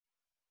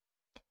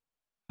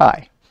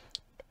Hi,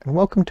 and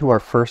welcome to our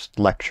first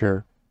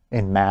lecture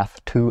in Math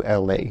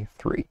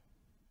 2LA3.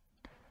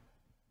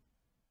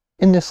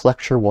 In this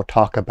lecture, we'll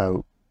talk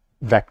about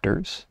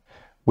vectors,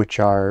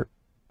 which are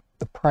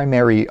the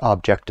primary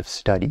object of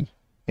study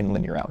in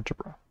linear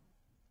algebra.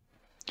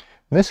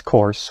 This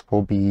course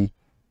will be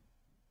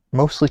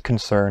mostly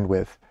concerned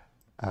with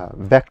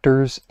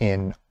vectors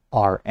in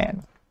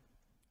Rn.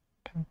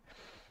 Okay.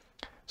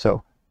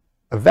 So,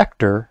 a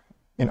vector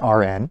in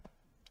Rn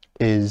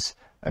is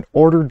an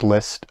ordered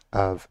list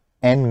of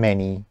n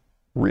many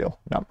real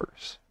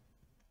numbers.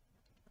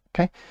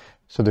 Okay,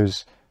 so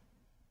there's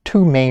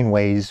two main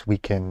ways we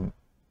can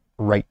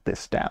write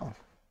this down.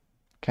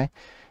 Okay,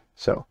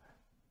 so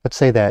let's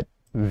say that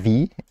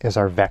v is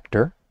our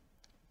vector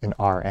in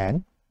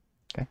Rn.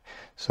 Okay,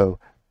 so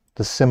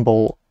the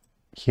symbol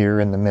here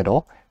in the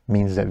middle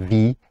means that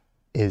v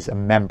is a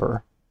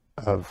member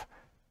of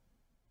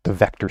the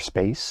vector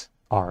space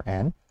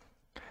Rn.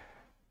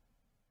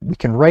 We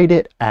can write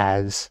it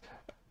as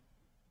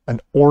an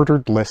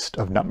ordered list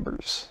of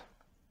numbers.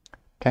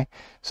 Okay,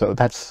 so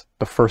that's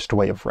the first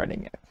way of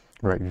writing it.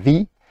 We write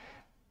v,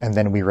 and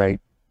then we write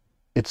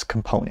its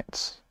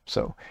components.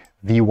 So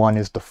v1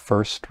 is the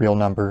first real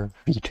number,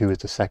 v2 is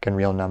the second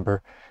real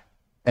number,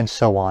 and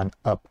so on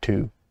up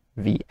to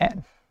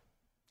vn.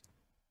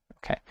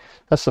 Okay,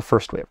 that's the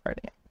first way of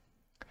writing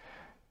it.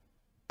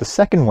 The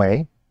second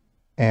way,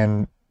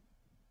 and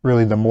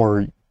really the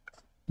more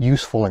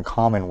useful and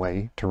common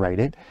way to write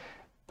it,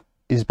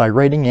 is by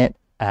writing it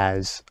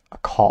as a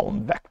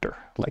column vector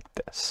like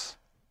this.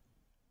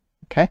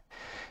 Okay,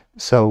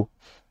 so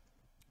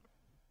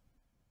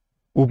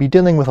we'll be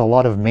dealing with a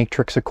lot of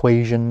matrix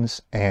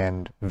equations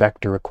and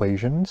vector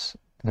equations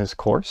in this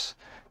course.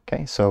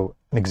 Okay, so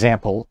an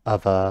example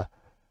of a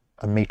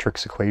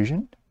matrix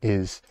equation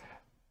is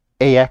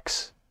a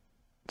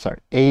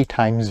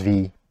times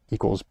v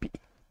equals b.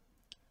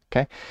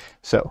 Okay,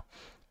 so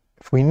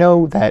if we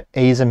know that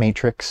A is a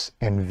matrix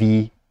and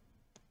v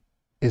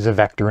is a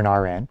vector in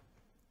Rn,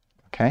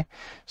 okay,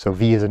 so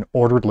v is an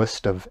ordered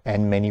list of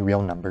n many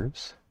real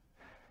numbers.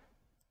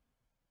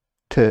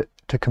 To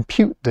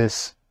compute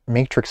this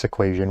matrix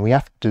equation, we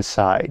have to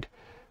decide,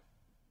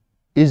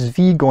 is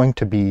v going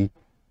to be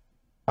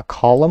a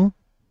column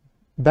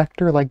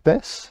vector like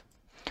this,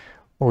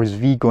 or is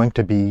v going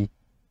to be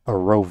a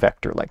row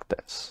vector like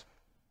this?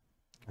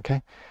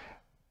 Okay,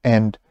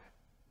 and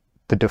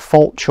the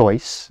default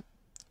choice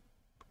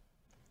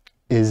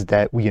is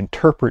that we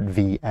interpret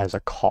v as a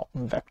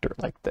column vector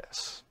like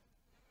this.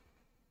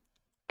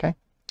 Okay,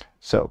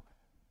 so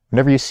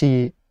whenever you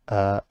see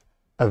a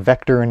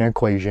vector in an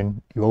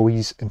equation, you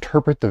always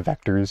interpret the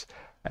vectors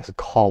as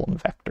column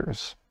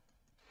vectors,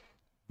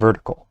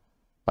 vertical,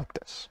 like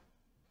this.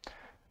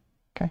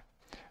 Okay,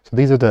 so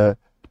these are the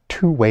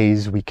two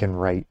ways we can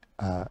write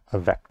a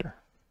vector.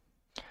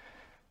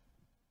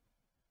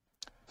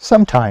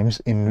 Sometimes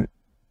in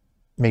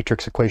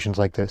matrix equations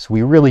like this,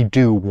 we really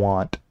do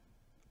want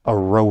a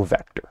row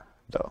vector,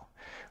 though.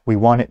 We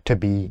want it to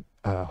be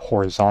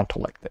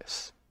horizontal like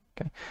this.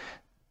 Okay,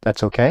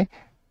 that's okay.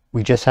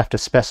 We just have to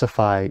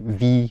specify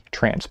v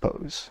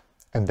transpose,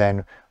 and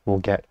then we'll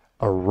get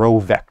a row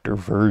vector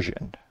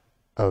version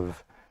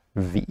of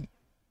v.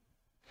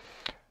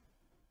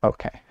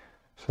 Okay,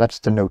 so that's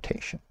the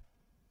notation.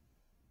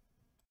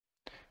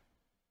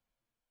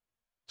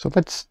 So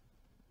let's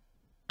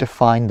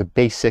define the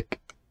basic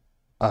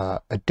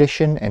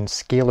addition and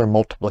scalar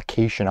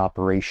multiplication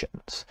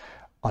operations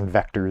on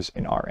vectors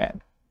in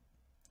Rn.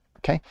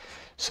 Okay,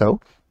 so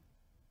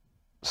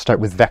start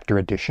with vector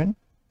addition.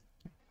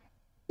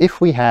 If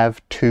we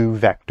have two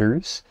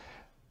vectors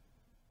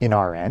in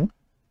Rn,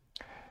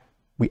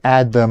 we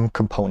add them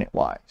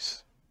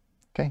component-wise.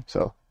 Okay,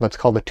 so let's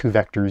call the two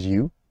vectors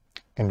u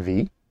and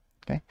v.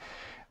 Okay,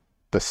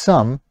 the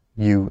sum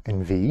u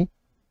and v,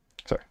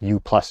 sorry, u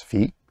plus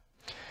v,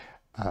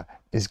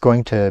 is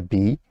going to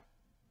be,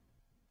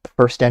 the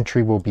first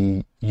entry will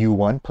be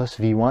u1 plus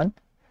v1,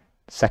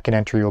 second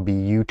entry will be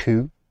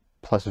u2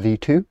 plus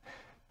v2,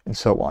 and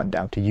so on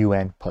down to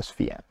un plus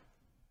vn.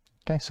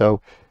 Okay,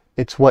 so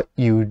it's what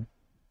you'd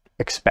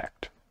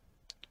expect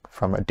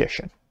from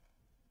addition.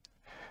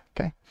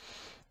 Okay,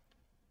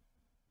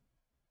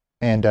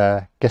 and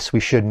guess we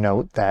should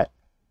note that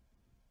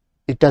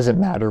it doesn't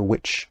matter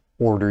which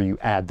order you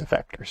add the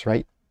vectors,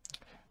 right?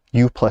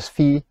 U plus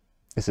v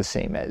is the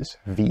same as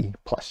v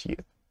plus u.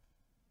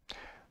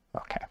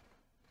 Okay,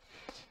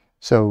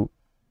 so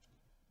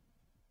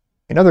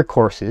in other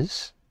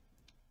courses,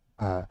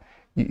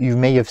 you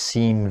may have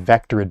seen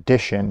vector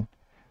addition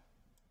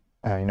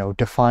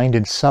defined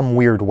in some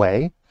weird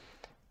way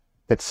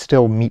that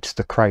still meets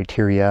the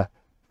criteria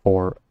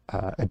for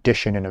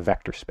addition in a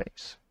vector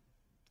space.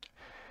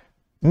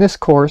 In this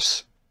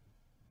course,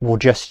 we'll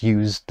just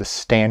use the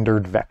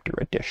standard vector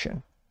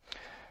addition.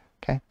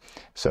 Okay,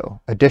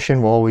 so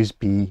addition will always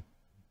be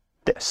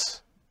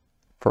this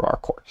for our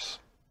course.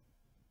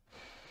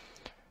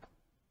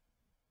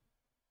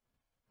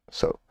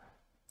 So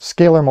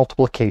scalar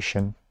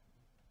multiplication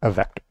of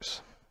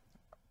vectors.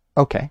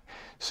 Okay,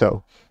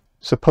 so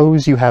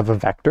suppose you have a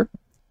vector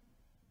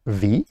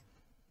v,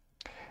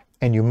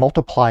 and you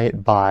multiply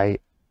it by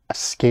a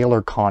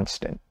scalar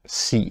constant,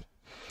 c.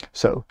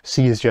 So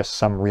c is just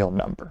some real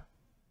number.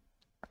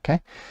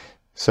 Okay,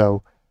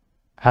 so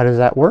how does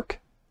that work?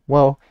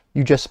 Well,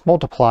 you just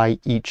multiply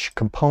each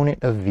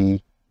component of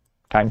v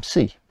times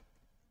c.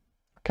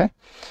 Okay,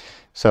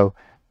 so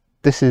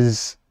this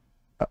is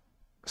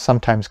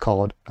sometimes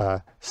called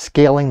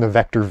scaling the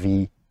vector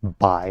v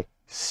by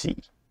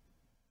c.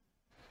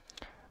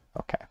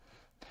 Okay,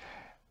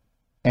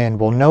 and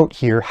we'll note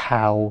here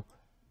how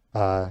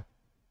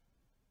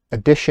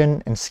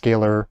addition and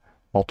scalar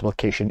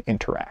multiplication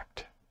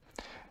interact.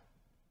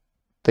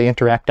 They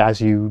interact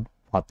as you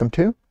want them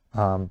to.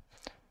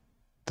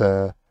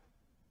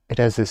 It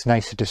has this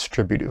nice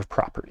distributive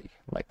property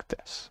like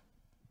this.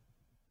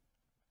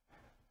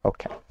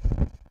 Okay.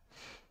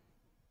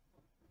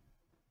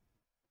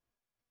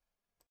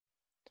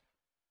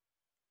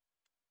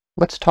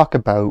 Let's talk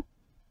about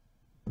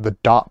the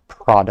dot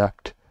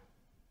product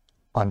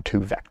on two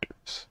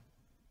vectors.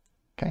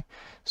 Okay,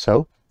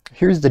 so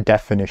here's the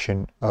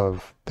definition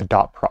of the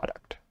dot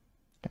product.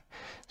 Okay.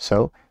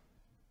 So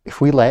if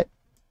we let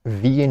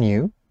v and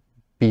u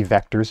be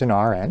vectors in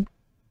Rn,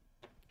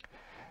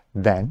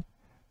 then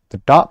the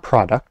dot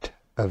product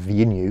of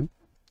v and u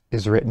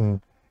is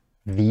written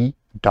v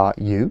dot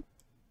u.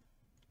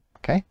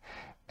 Okay,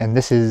 and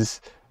this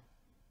is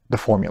the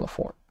formula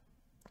for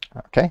it.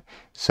 Okay,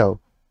 so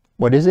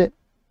what is it?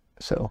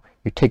 So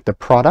you take the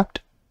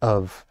product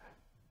of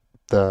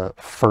the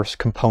first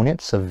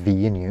components of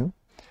v and u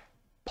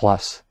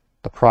plus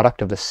the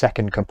product of the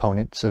second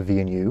components of v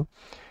and u,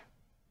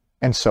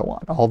 and so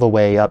on, all the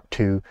way up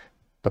to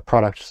the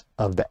product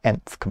of the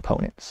nth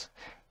components,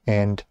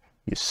 and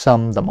you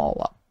sum them all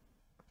up.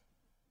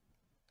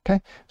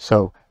 Okay,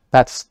 so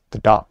that's the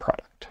dot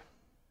product.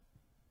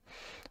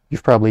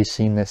 You've probably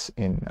seen this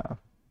in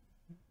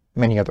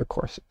many other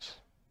courses.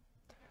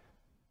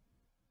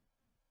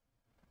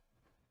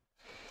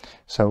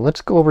 So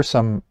let's go over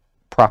some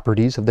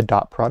properties of the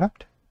dot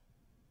product.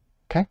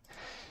 Okay,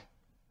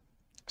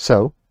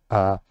 so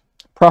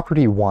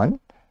property 1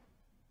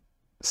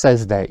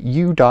 says that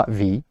u dot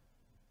v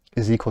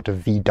is equal to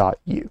v dot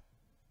u.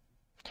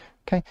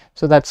 Okay,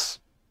 so that's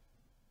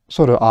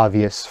sort of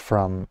obvious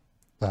from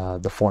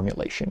the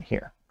formulation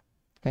here.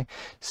 Okay,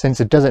 since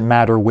it doesn't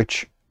matter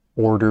which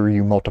order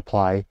you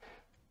multiply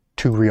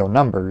two real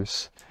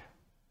numbers,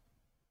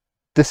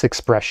 this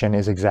expression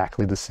is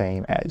exactly the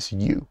same as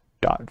u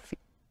dot v.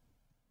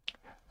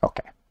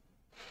 Okay.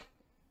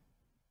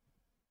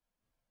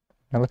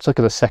 Now let's look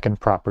at the second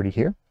property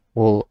here.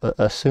 We'll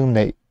assume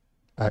that,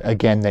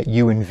 again, that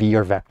u and v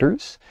are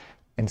vectors,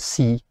 and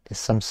c is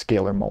some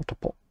scalar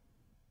multiple.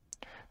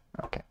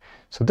 Okay,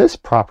 so this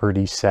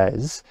property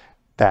says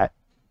that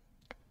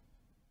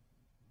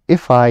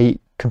if I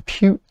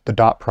compute the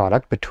dot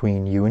product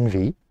between u and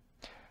v,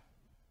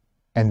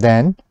 and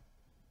then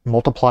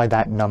multiply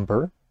that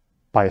number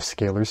by a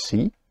scalar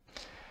c,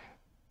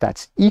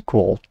 that's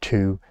equal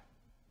to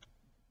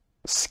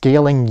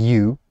scaling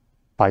u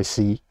by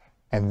c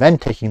and then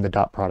taking the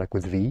dot product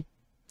with v,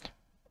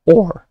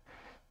 or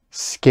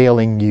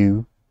scaling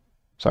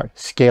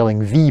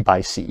v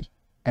by c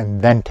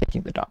and then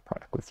taking the dot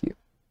product with u.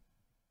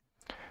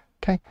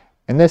 Okay,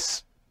 and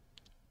this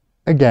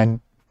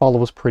again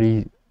follows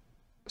pretty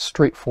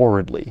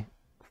straightforwardly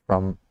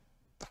from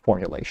the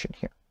formulation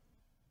here.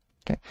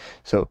 Okay,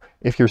 so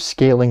if you're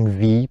scaling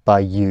v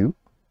by c,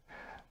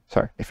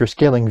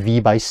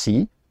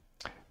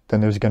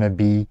 then there's going to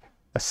be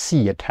a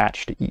c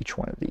attached to each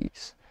one of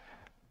these.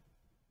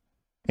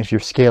 If you're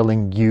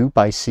scaling u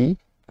by c,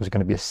 there's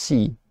going to be a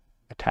c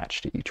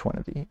attached to each one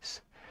of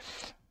these.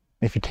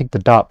 If you take the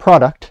dot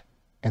product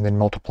and then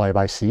multiply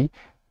by c,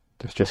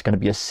 there's just going to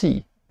be a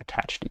c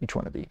attached to each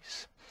one of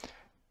these.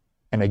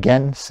 And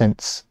again,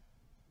 since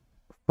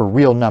for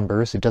real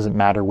numbers, it doesn't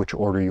matter which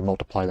order you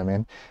multiply them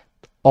in,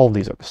 all of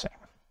these are the same.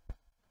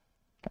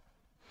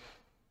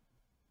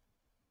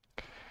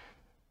 Okay.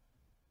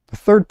 The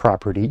third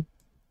property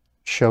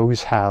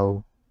shows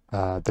how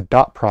the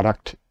dot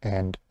product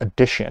and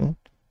addition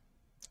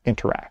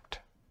interact.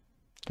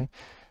 Okay.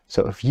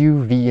 So if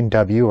u, v, and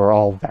w are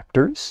all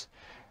vectors,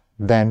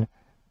 then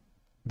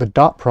the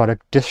dot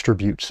product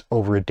distributes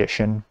over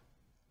addition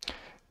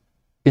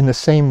in the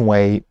same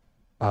way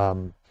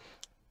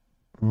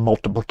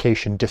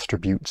multiplication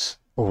distributes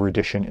over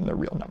addition in the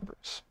real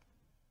numbers.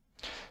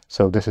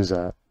 So this is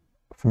a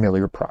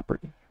familiar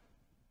property.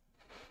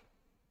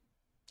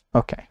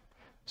 Okay,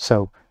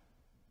 so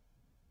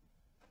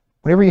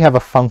whenever you have a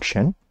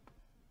function,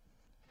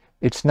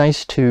 it's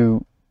nice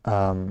to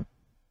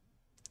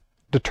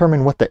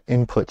determine what the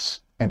inputs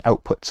and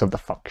outputs of the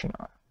function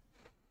are.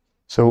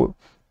 So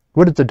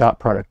what does the dot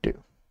product do?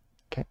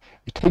 Okay,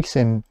 it takes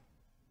in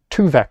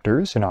two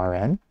vectors in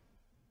Rn.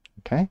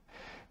 Okay,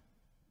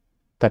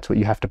 that's what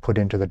you have to put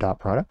into the dot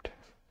product.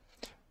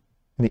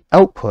 And the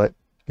output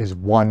is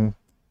one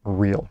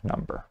real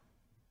number.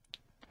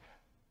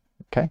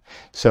 Okay,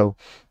 so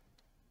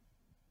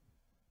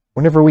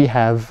whenever we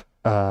have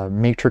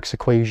matrix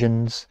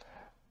equations,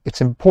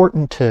 it's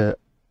important to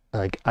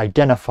like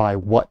identify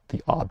what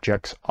the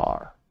objects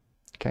are.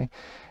 Okay,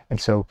 and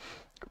so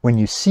when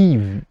you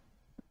see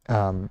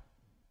a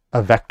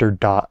vector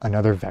dot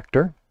another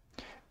vector,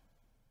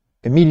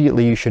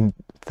 immediately you should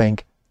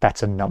think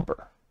that's a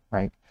number,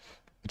 right?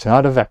 It's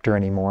not a vector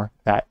anymore.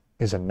 That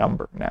is a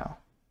number now.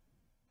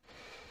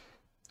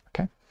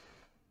 Okay.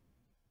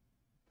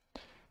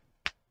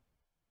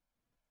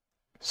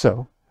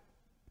 So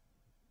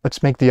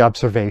let's make the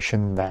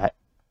observation that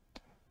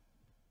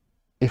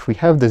if we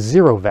have the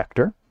 0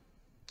 vector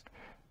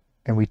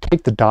and we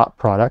take the dot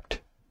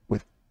product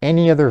with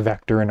any other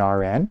vector in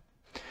Rn,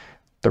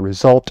 the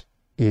result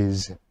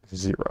is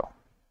 0.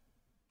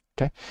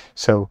 Okay,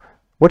 so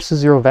what's the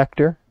 0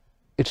 vector?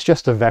 It's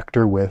just a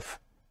vector with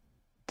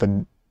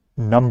the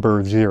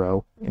number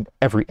 0 in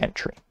every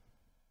entry.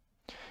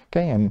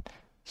 Okay, and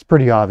it's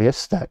pretty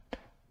obvious that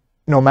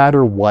no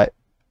matter what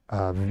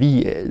v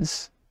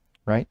is,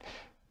 right,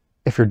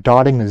 if you're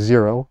dotting the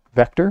 0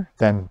 vector,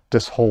 then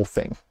this whole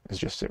thing is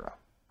just 0,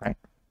 right?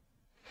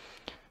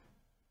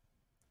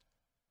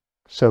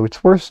 So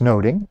it's worth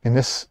noting in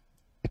this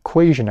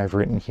equation I've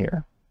written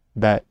here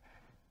that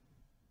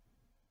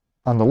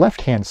on the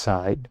left-hand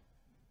side,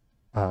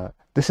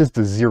 this is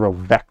the 0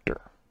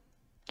 vector.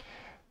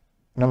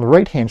 And on the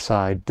right-hand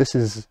side, this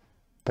is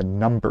the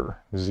number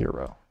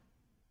 0.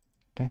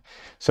 Okay,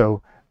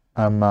 so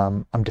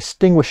I'm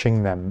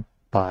distinguishing them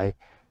by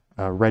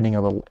writing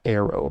a little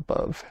arrow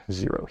above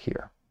 0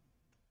 here.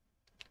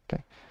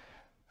 Okay,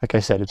 like I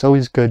said, it's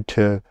always good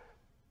to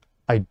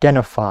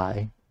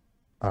identify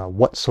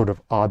what sort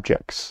of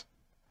objects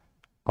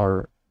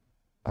are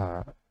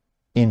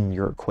in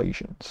your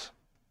equations.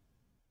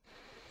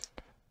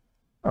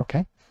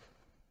 Okay.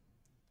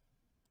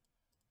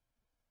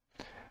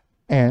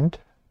 And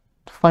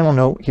the final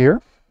note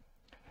here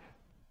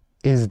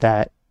is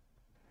that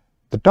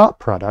the dot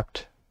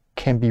product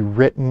can be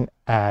written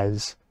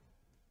as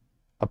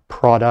a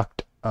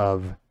product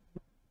of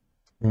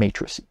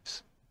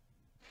matrices.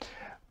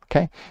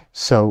 Okay,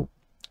 so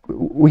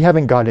we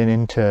haven't gotten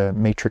into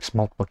matrix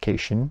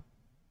multiplication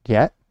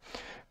yet,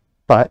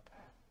 but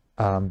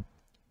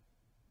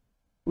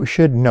we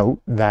should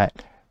note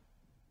that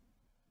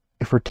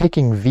if we're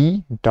taking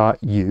v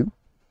dot u,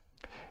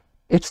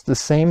 it's the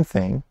same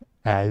thing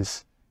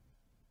as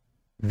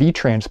v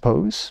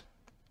transpose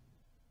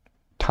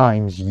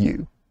times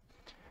u,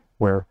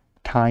 where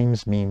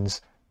times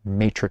means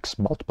matrix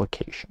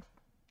multiplication.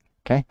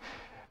 Okay,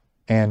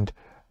 and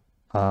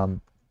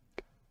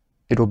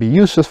it'll be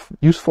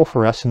useful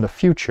for us in the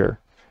future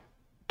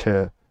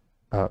to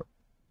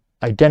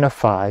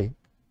identify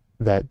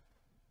that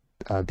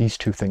these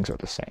two things are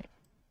the same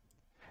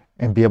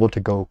and be able to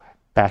go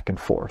back and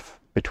forth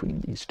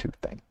between these two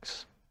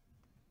things.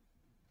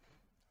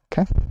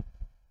 Okay.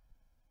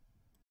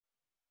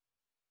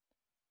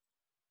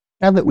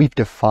 Now that we've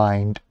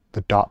defined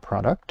the dot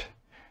product,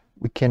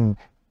 we can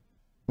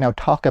now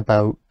talk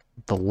about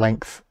the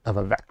length of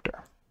a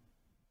vector.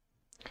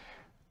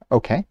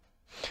 Okay,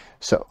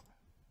 so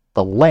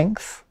the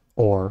length,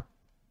 or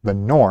the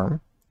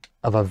norm,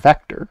 of a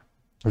vector,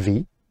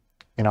 v,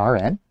 in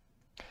Rn,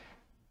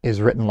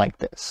 is written like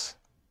this.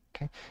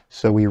 Okay,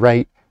 so we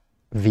write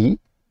v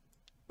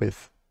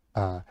with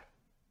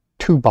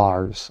 2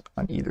 bars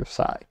on either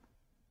side.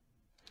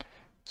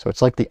 So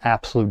it's like the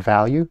absolute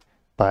value,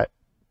 but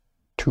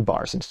 2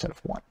 bars instead of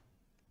 1.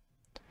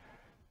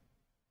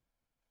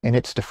 And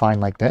it's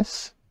defined like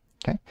this.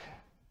 Okay,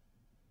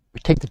 we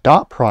take the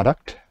dot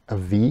product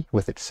of v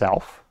with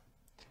itself,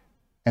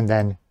 and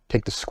then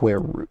take the square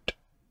root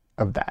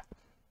of that.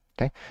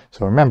 Okay,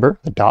 so remember,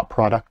 the dot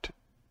product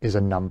is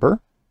a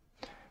number,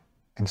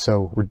 and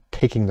so we're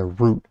taking the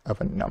root of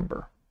a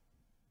number.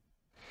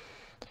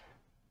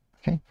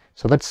 Okay,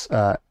 so let's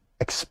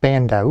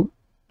expand out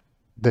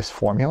this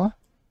formula.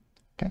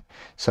 Okay,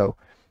 so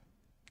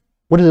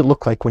what does it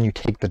look like when you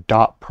take the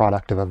dot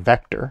product of a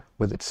vector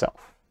with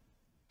itself?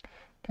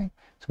 Okay,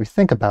 so we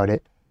think about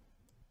it,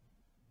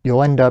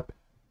 you'll end up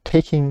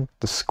taking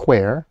the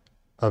square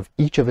of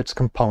each of its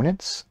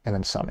components and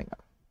then summing them.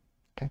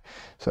 Okay,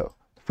 so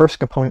the first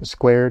component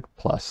squared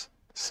plus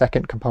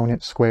second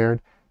component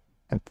squared,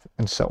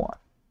 and so on.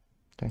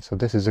 Okay, so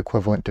this is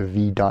equivalent to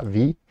v dot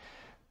v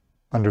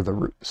under the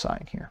root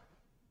sign here.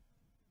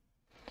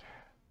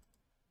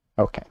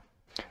 Okay,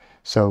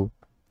 so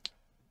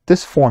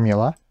this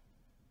formula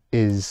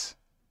is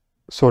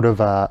sort of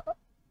a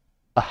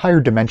higher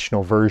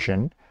dimensional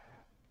version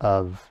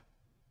of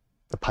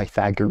the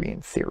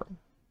Pythagorean theorem.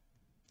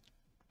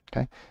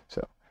 Okay,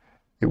 so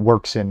it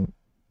works in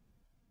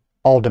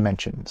all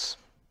dimensions.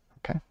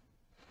 Okay.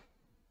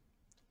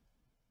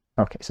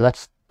 Okay, so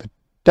that's the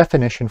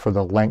definition for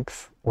the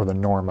length or the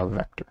norm of a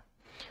vector.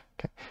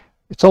 Okay,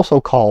 it's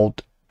also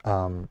called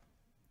the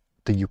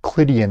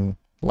Euclidean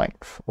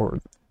length or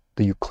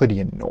the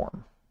Euclidean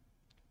norm.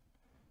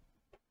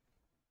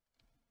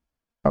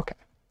 Okay,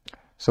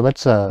 so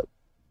let's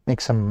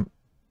make some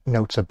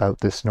notes about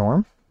this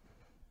norm.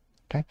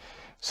 Okay,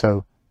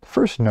 so the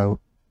first note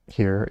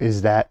here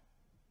is that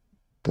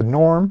the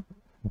norm,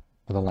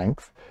 or the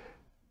length,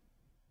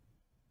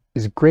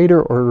 is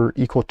greater or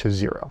equal to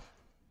 0.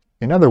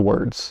 In other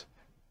words,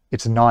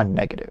 it's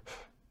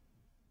non-negative.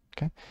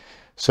 Okay,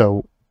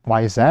 so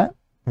why is that?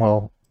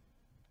 Well,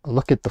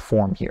 look at the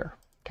form here.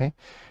 Okay,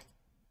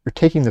 you're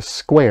taking the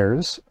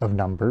squares of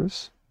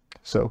numbers.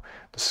 So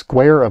the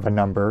square of a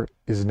number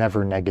is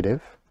never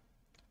negative,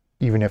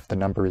 even if the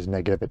number is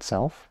negative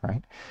itself,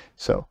 right?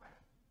 So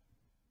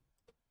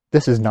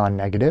this is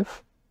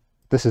non-negative.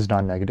 This is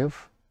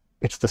non-negative.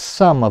 It's the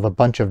sum of a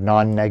bunch of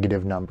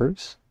non-negative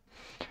numbers.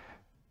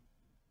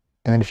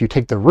 And then if you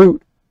take the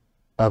root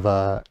of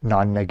a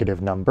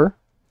non-negative number,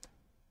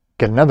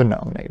 get another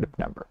non-negative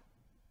number.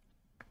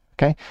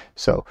 Okay,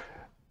 so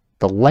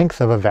the length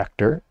of a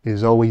vector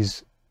is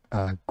always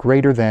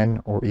greater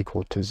than or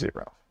equal to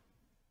 0.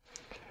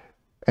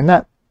 And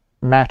that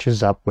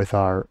matches up with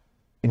our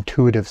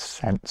intuitive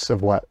sense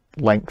of what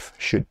length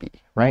should be,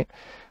 right?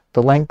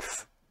 The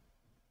length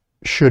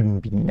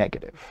shouldn't be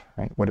negative,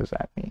 right? What does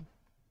that mean?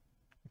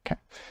 Okay.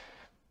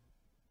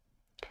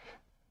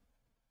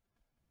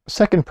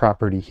 Second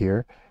property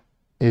here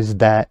is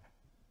that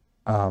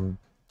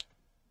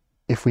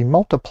if we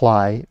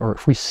multiply, or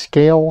if we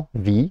scale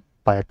v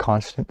by a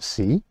constant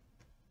c,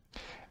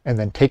 and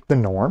then take the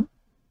norm,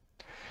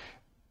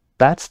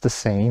 that's the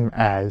same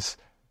as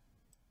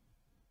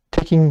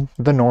taking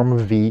the norm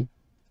of v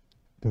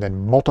and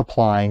then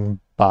multiplying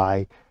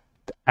by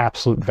the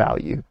absolute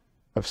value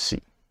of c.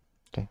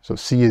 Okay, so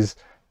c is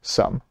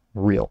some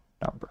real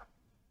number.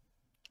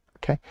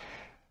 Okay,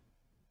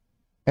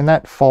 and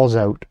that falls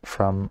out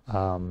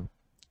from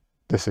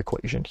this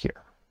equation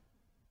here.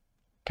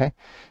 Okay,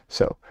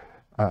 so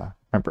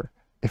remember,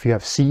 if you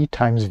have c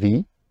times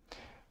v,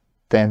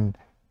 then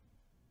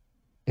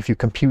if you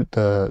compute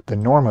the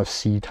norm of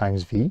c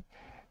times v,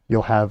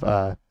 you'll have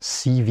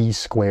cv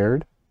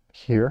squared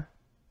here,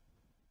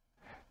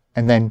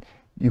 and then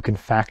you can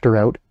factor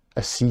out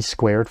a c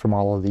squared from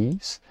all of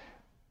these,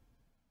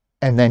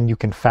 and then you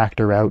can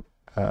factor out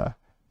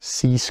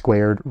c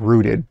squared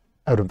rooted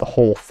out of the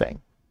whole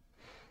thing.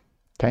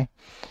 Okay,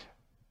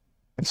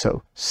 and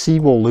so c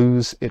will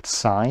lose its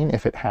sign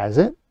if it has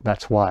it.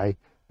 That's why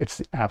it's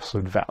the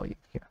absolute value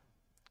here.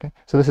 Okay,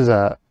 so this is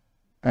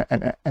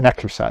an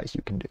exercise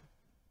you can do.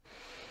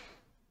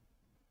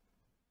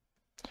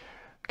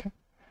 Okay,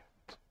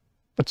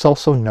 let's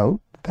also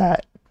note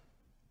that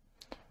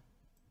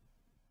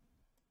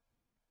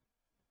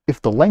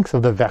if the length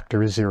of the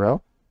vector is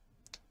 0,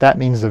 that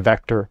means the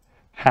vector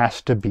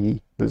has to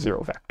be the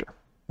 0 vector,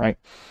 right?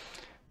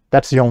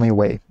 That's the only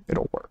way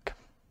it'll work.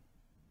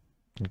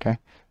 Okay,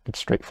 it's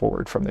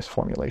straightforward from this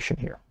formulation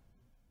here.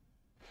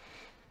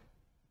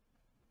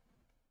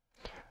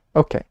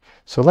 Okay,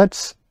 so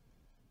let's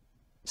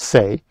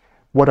say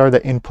what are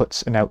the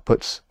inputs and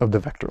outputs of the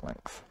vector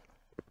length.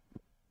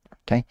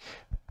 Okay,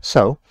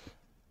 so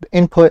the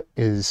input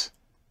is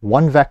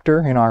one vector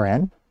in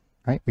Rn,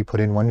 right? We put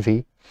in one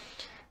v.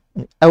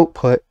 And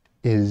output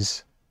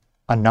is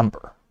a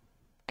number,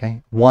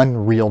 okay?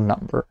 One real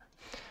number.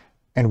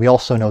 And we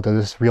also know that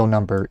this real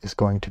number is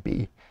going to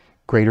be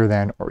greater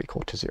than or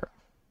equal to 0.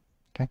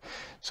 Okay,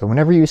 so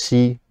whenever you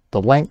see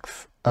the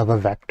length of a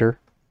vector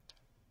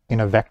in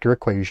a vector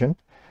equation,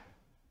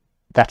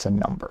 that's a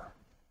number.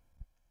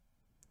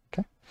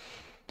 Okay.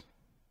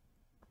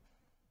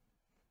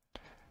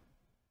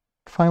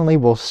 Finally,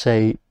 we'll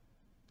say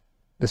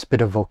this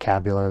bit of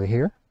vocabulary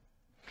here.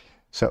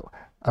 So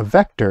a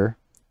vector,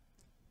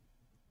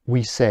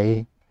 we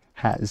say,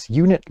 has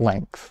unit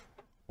length,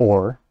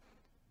 or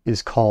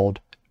is called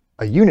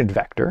a unit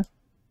vector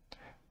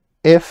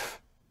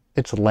if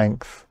its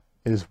length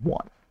is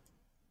 1.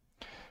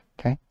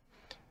 Okay,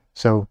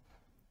 so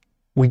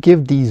we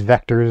give these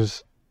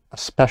vectors a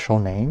special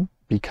name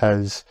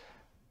because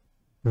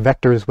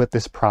vectors with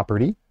this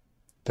property,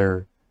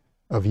 they're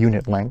of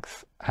unit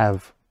length,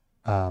 have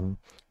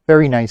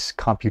very nice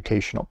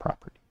computational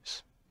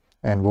properties,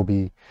 and we'll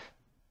be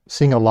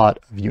seeing a lot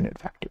of unit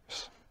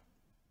vectors.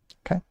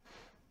 Okay,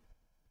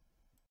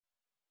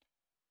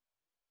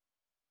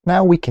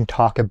 now we can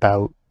talk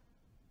about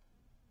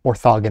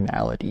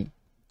orthogonality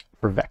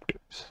for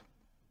vectors.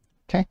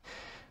 Okay,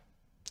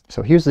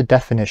 so here's the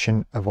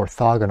definition of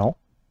orthogonal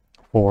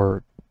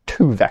for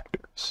two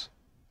vectors.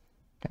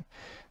 Okay,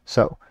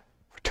 so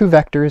for two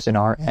vectors in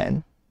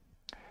Rn,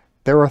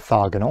 they're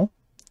orthogonal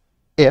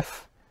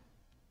if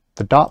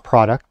the dot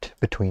product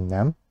between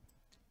them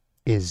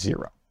is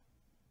 0.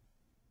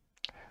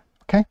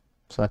 Okay,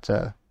 so that's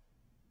a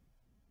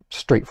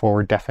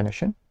straightforward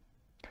definition.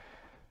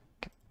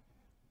 Okay.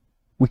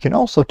 We can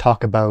also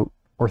talk about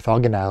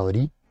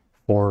orthogonality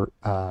for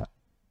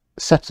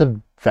sets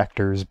of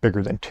vectors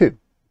bigger than 2.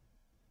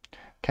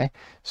 Okay,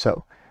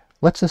 so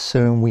let's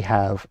assume we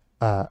have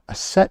a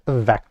set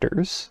of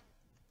vectors,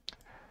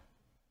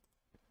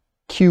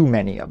 q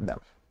many of them.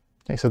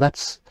 Okay, so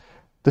this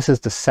is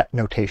the set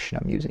notation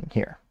I'm using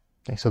here.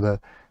 Okay, so the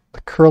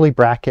curly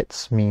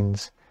brackets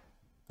means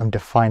I'm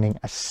defining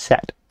a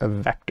set of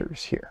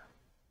vectors here.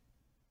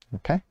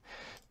 Okay,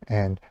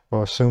 and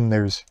we'll assume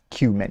there's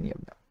q many of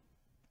them.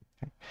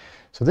 Okay.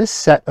 So this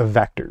set of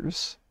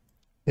vectors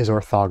is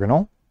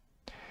orthogonal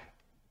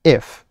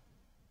if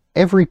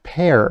every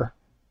pair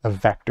of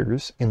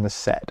vectors in the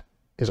set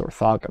is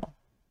orthogonal.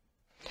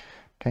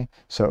 Okay,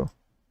 so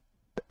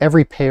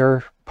every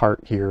pair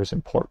part here is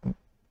important.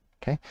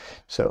 Okay,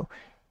 so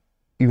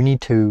you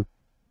need to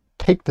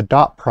take the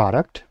dot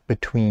product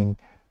between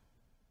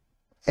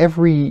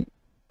every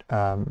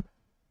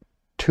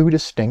two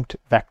distinct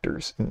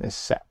vectors in this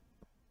set.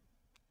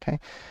 Okay,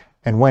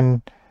 and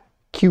when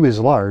Q is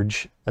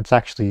large, that's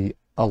actually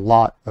a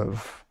lot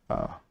of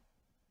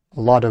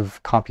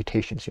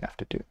computations you have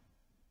to do.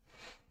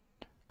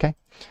 Okay,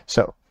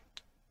 so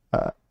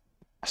a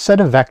set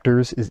of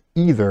vectors is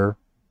either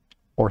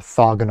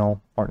orthogonal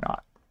or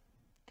not.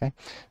 Okay,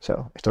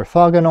 so it's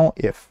orthogonal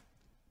if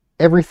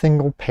every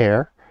single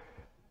pair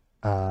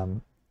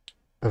of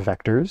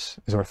vectors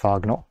is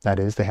orthogonal, that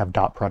is, they have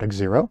dot product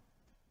 0.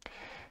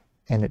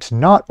 And it's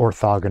not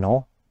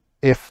orthogonal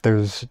if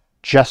there's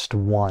just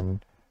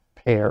one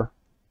pair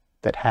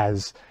that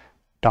has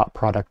dot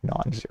product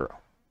non-zero.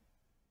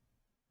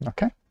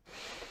 Okay?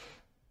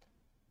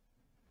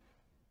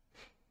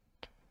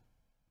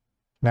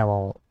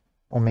 Now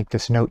I'll make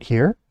this note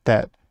here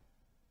that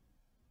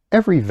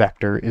every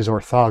vector is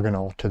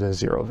orthogonal to the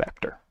 0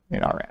 vector in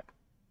Rn.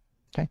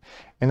 Okay?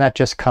 And that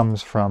just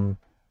comes from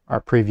our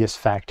previous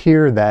fact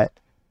here that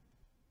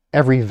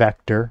every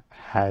vector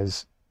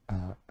has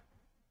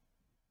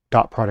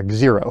dot product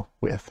 0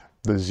 with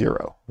the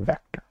 0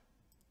 vector.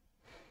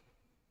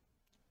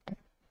 Okay.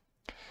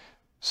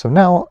 So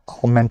now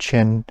I'll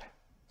mention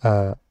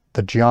the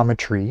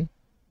geometry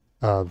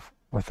of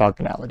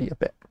orthogonality a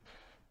bit.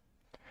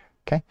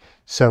 Okay,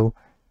 so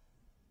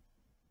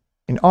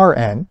in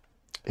Rn,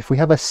 if we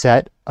have a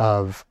set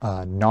of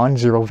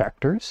non-zero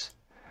vectors,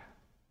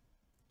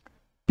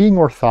 being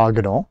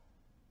orthogonal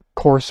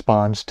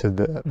corresponds to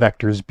the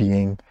vectors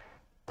being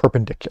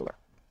perpendicular.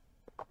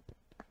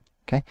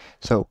 Okay,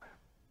 so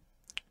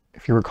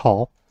if you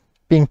recall,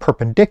 being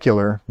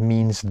perpendicular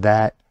means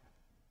that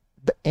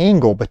the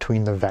angle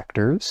between the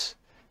vectors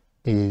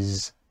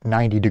is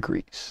 90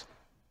 degrees,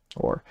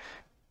 or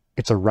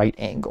it's a right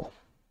angle,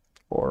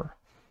 or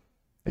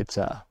it's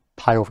a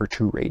pi over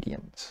 2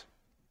 radians.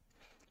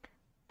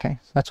 Okay,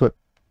 so that's what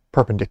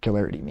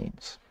perpendicularity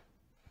means.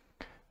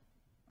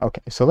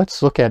 Okay, so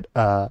let's look at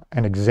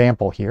an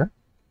example here.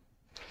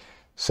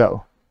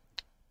 So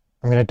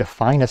I'm going to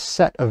define a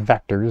set of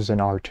vectors in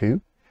R2.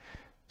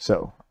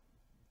 So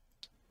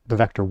the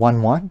vector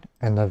 1, 1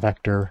 and the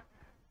vector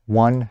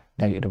 1,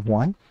 negative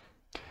 1.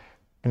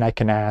 And I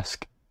can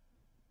ask,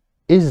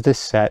 is this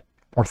set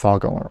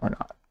orthogonal or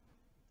not?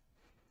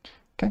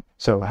 Okay,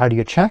 so how do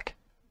you check?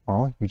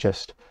 Well, you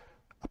just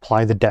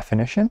apply the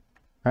definition,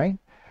 right?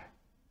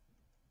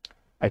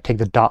 I take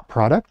the dot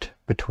product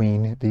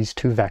between these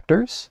two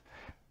vectors,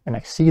 and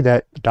I see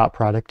that the dot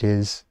product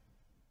is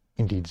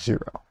indeed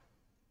 0.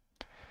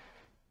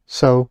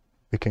 So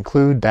we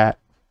conclude that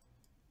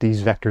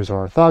these vectors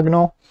are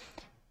orthogonal,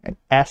 and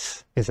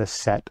S is a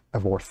set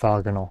of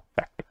orthogonal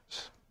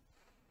vectors.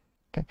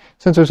 Okay,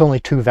 since there's only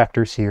two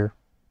vectors here,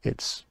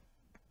 it's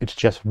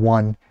just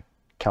one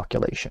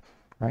calculation,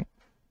 right?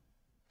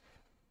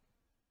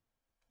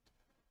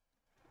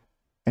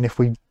 And if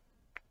we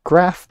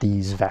graph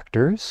these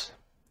vectors,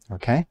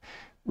 okay,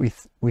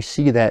 we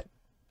see that,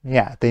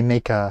 yeah, they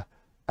make a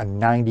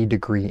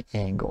 90-degree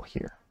angle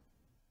here.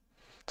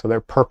 So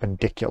they're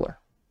perpendicular.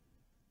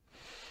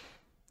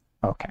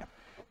 Okay.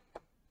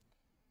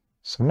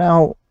 So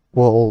now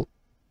we'll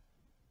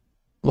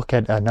look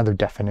at another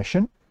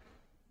definition.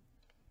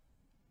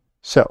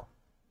 So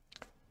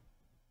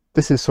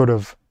this is sort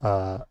of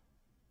an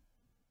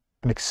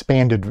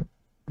expanded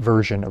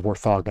version of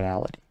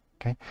orthogonality.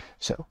 Okay,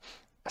 so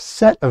a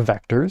set of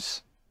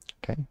vectors,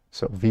 okay,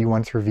 so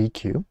v1 through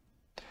vq,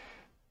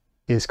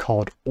 is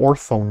called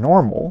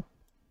orthonormal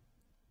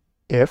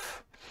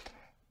if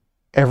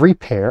every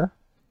pair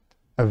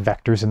of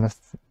vectors in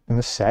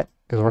the set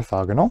is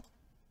orthogonal,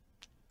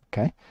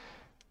 okay,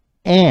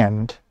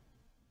 and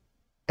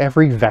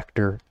every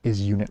vector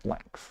is unit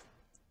length.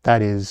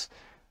 That is,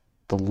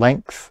 the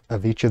length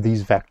of each of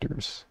these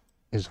vectors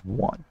is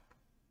 1.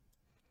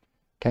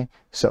 Okay,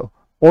 so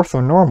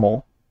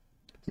orthonormal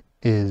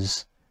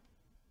is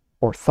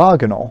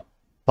orthogonal,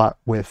 but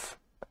with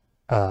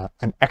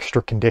an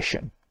extra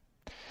condition.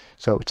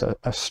 So it's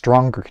a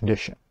stronger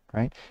condition,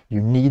 right?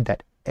 You need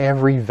that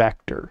every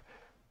vector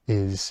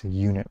is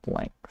unit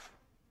length.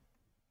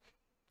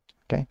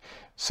 Okay,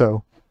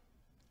 so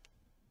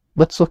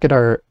let's look at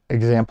our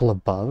example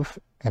above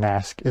and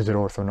ask, is it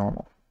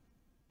orthonormal?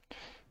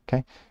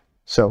 Okay,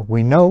 so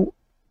we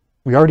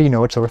already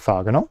know it's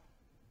orthogonal,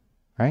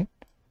 right?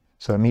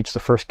 So it meets the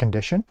first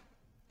condition.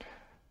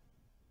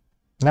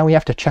 Now we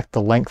have to check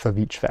the length of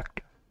each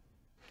vector.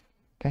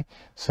 Okay,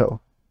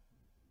 so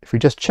if we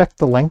just check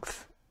the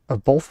length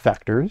of both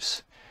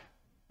vectors,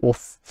 we'll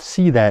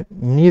see that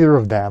neither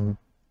of them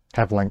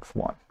have length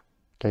 1.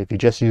 Okay, if you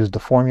just use the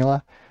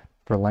formula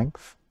for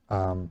length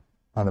on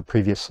the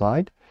previous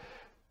slide,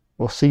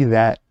 we'll see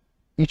that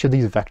each of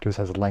these vectors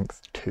has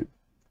length 2.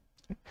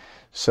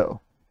 So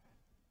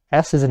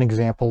S is an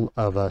example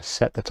of a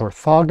set that's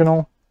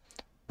orthogonal,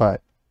 but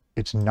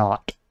it's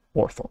not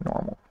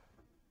orthonormal.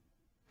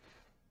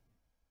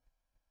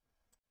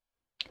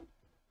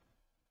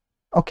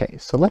 Okay,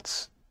 so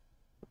let's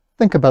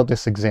think about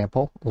this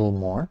example a little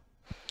more.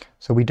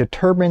 So we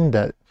determined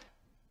that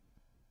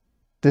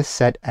this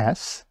set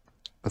S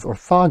was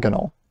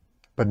orthogonal,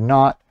 but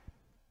not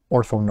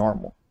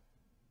orthonormal.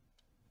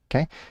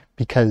 Okay,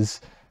 because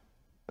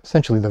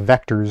essentially the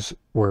vectors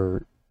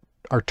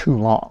are too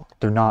long.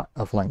 They're not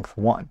of length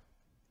 1.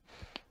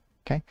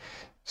 Okay,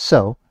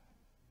 so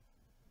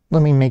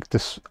let me make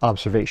this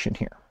observation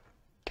here.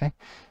 Okay,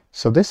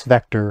 so this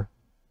vector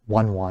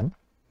 1, 1,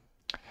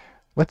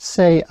 let's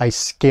say I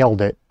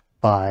scaled it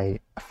by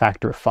a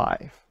factor of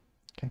 5.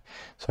 Okay,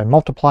 so I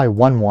multiply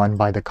 1, 1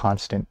 by the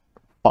constant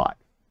 5.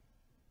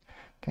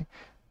 Okay,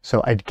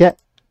 so I'd get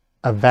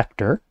a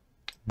vector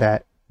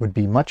that would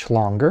be much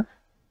longer.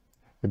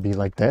 It would be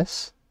like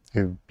this. It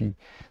would be,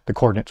 the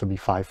coordinates would be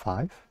 5,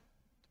 5.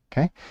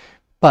 Okay,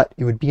 but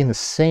it would be in the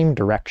same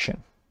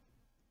direction.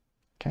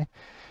 Okay,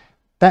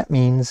 that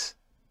means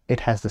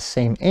it has the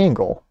same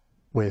angle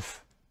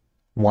with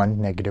 1,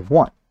 negative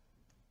 1.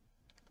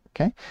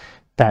 Okay,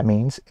 that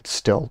means it's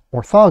still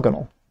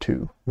orthogonal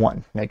to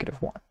 1,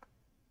 negative 1.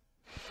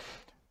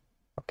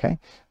 Okay,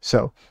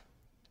 so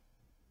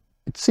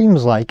it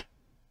seems like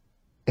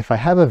if I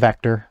have a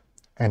vector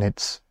and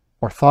it's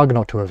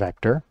orthogonal to a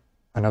vector,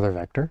 another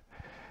vector,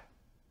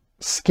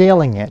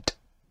 scaling it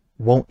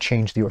won't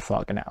change the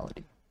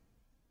orthogonality.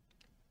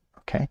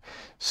 Okay,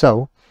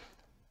 so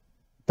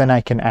then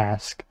I can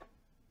ask,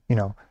 you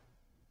know,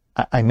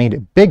 I made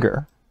it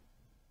bigger,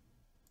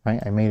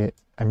 right?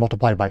 I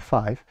multiplied it by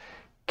 5.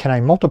 Can I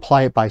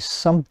multiply it by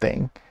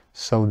something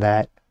so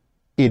that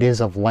it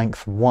is of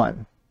length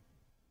 1?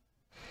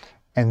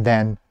 And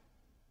then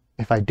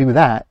if I do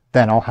that,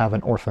 then I'll have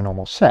an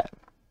orthonormal set,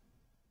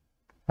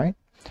 right?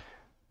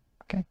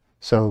 Okay,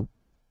 so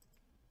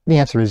the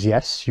answer is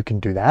yes, you can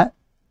do that.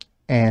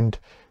 And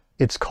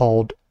it's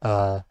called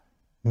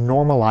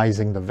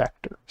normalizing the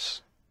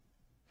vectors.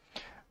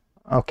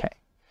 Okay,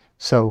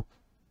 so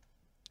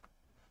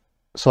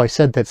I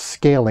said that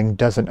scaling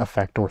doesn't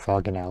affect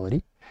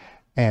orthogonality,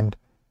 and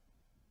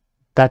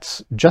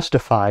that's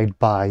justified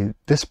by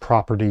this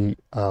property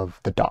of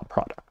the dot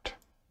product.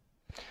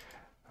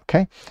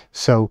 Okay,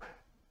 so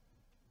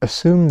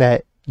assume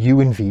that u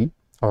and v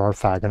are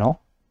orthogonal,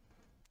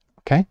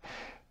 okay,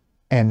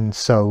 and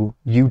so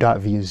u dot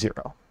v is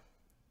 0.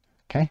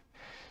 Okay,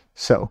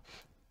 so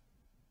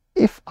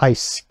if I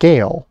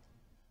scale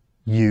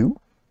u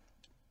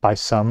by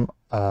some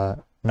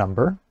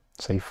number,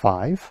 say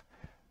 5,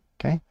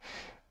 okay,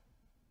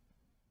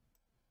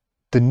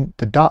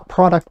 the dot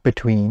product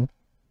between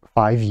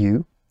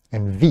 5u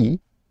and v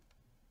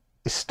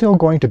is still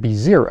going to be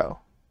 0,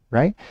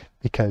 right?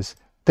 Because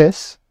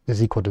this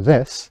is equal to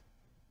this,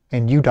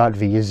 and u dot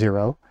v is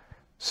 0,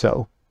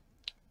 so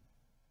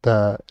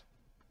the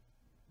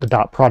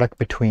dot product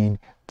between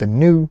the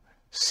new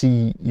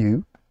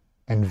cu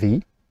and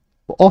v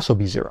will also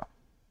be 0.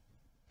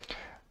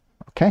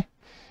 Okay,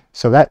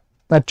 so that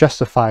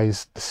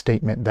justifies the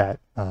statement that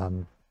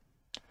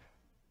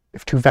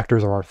if two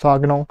vectors are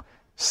orthogonal,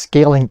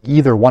 scaling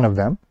either one of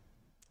them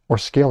or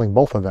scaling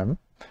both of them,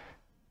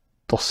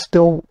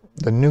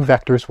 the new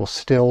vectors will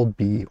still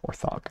be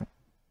orthogonal.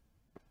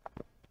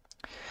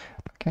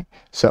 Okay,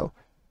 so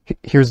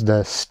here's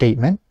the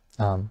statement.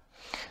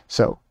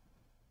 So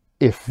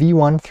if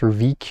v1 through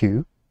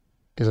vq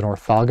is an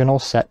orthogonal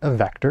set of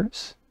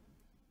vectors,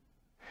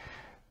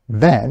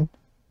 then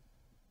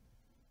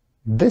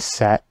this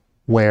set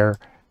where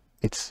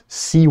it's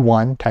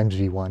c1 times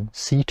v1,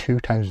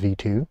 c2 times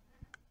v2,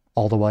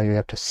 all the way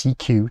up to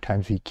cq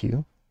times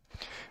vq,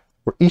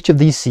 where each of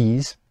these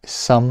c's is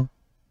some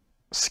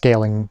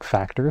scaling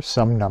factor,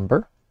 some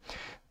number,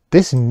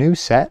 this new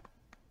set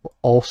will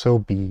also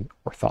be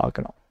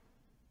orthogonal.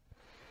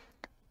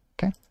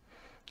 Okay,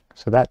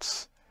 so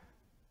that's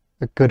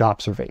a good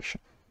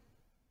observation.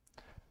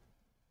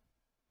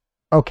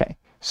 Okay,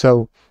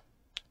 so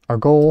our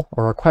goal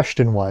or our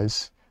question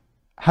was,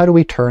 how do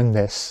we turn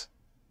this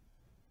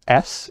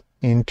S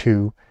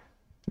into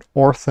an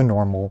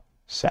orthonormal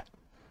set?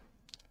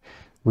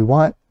 We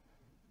want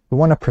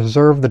to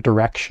preserve the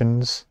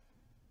directions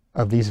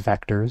of these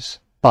vectors,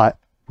 but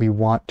we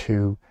want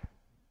to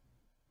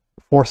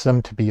force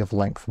them to be of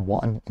length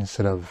 1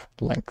 instead of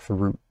length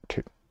root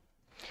 2.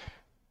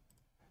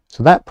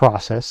 So that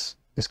process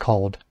is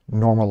called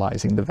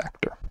normalizing the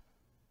vector,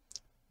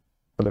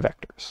 or the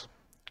vectors.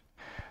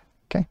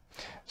 Okay,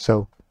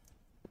 so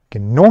you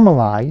can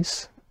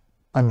normalize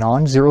a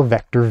non-zero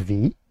vector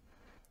v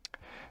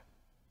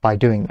by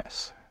doing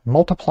this,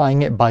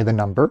 multiplying it by the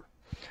number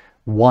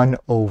 1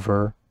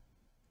 over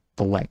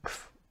the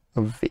length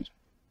of v.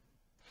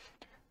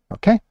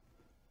 Okay,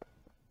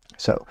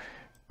 so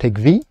take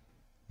v,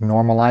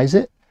 normalize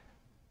it,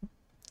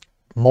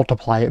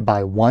 multiply it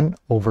by 1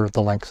 over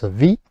the length of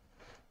v.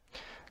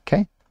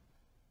 Okay,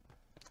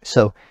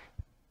 so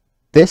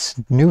this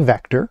new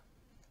vector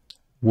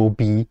will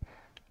be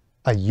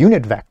a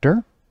unit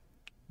vector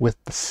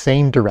with the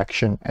same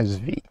direction as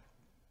v.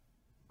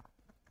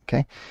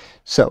 Okay,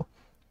 so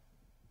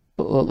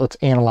let's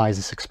analyze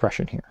this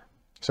expression here.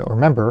 So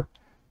remember,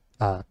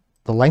 the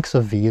length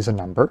of v is a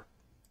number.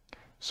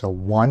 So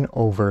 1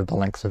 over the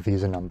length of v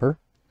is a number.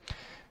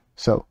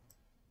 So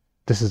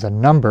this is a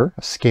number,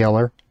 a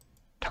scalar,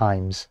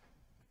 times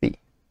v.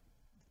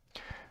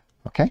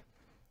 Okay,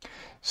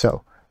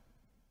 so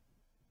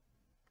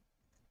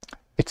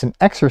it's an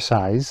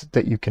exercise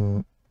that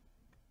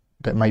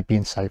that might be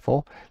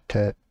insightful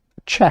to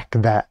check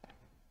that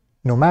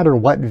no matter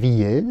what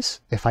v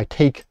is, if I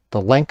take the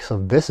length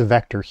of this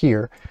vector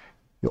here,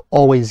 you'll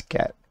always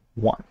get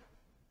 1.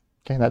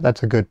 Okay,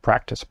 that's a good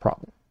practice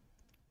problem.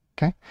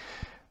 Okay.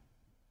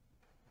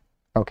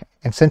 Okay,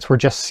 and since we're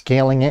just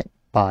scaling it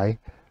by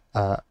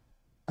a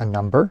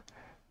number,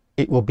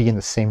 it will be in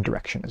the same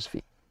direction as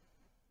v.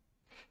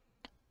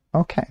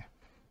 Okay,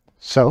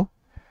 so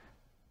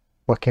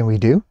what can we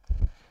do?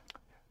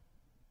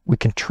 We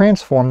can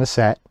transform the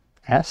set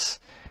S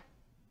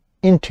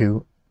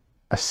into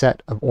a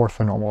set of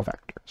orthonormal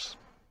vectors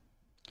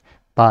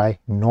by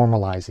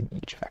normalizing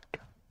each vector.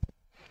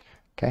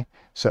 Okay,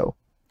 so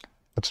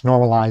let's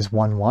normalize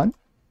 1, 1.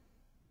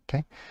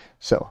 Okay,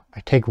 so I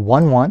take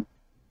 1, 1,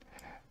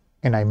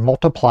 and I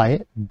multiply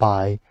it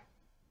by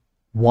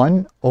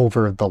 1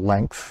 over the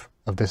length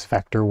of this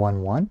vector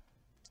 1, 1.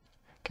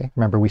 Okay,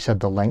 remember we said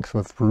the length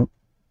was root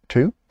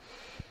 2.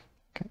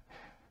 Okay,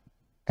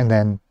 and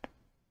then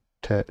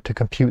to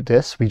compute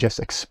this, we just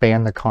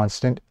expand the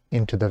constant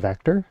into the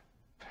vector.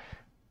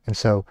 And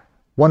so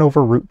 1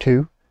 over root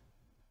 2,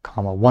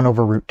 comma 1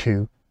 over root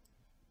 2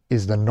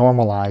 is the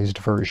normalized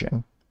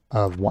version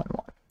of 1,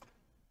 1.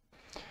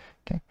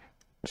 Okay,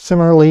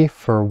 similarly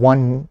for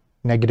 1,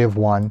 negative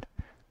 1,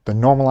 the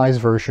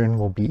normalized version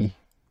will be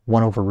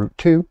 1 over root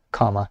 2,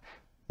 comma,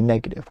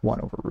 negative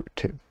 1 over root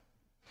 2.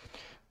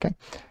 Okay,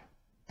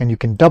 and you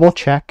can double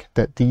check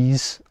that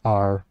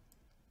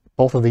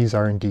both of these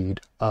are indeed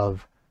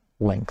of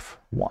length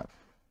 1.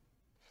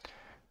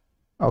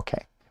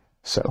 Okay,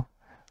 so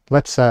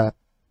let's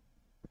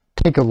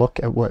take a look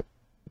at what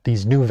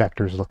these new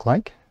vectors look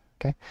like.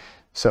 Okay,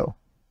 so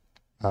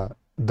the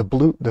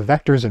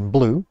vectors in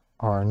blue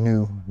are our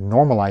new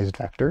normalized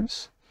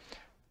vectors.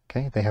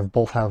 Okay, they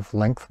both have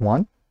length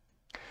 1.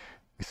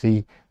 You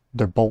see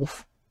they're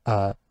both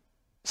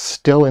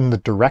still in the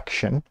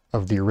direction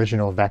of the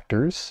original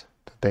vectors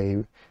that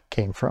they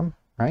came from,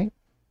 right?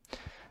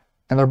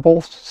 And they're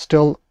both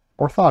still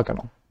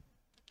orthogonal.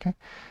 Okay,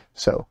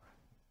 so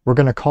we're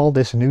going to call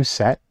this new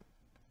set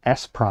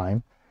S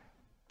prime,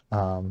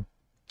 and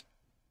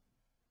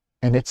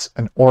it's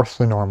an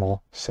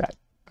orthonormal set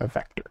of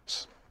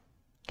vectors.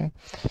 Okay,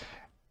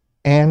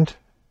 and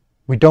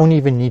we don't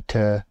even need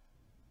to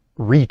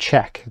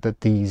recheck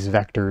that these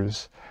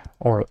vectors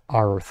are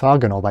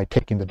orthogonal by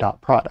taking the dot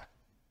product,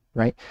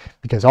 right?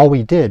 Because all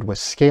we did was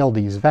scale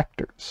these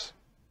vectors,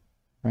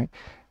 right?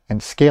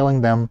 And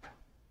scaling them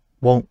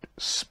won't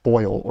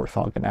spoil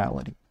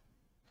orthogonality.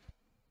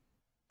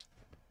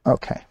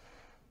 Okay.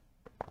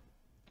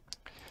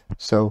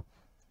 So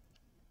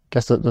I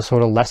guess the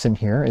sort of lesson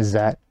here is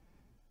that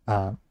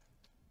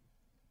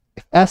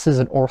if S is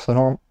an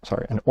orthogonal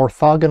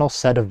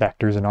set of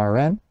vectors in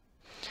Rn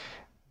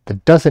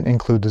that doesn't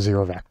include the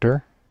zero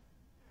vector,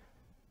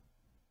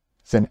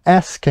 then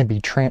S can be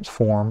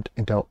transformed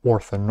into an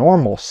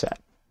orthonormal set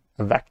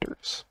of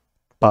vectors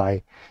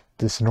by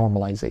this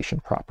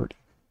normalization property.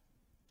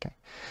 Okay,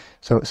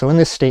 so in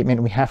this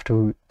statement we have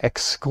to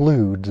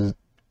exclude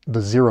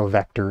the zero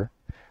vector,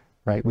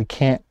 right? We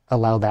can't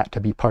allow that to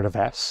be part of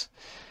S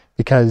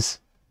because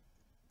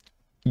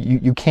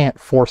you can't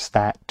force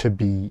that to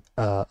be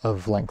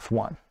of length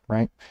 1,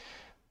 right?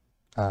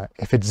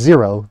 If it's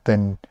 0,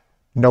 then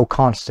no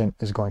constant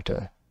is going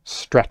to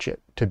stretch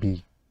it to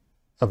be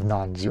of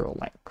non-zero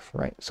length,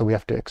 right? So we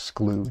have to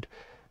exclude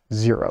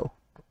 0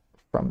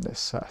 from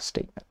this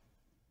statement.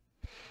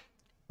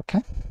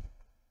 Okay.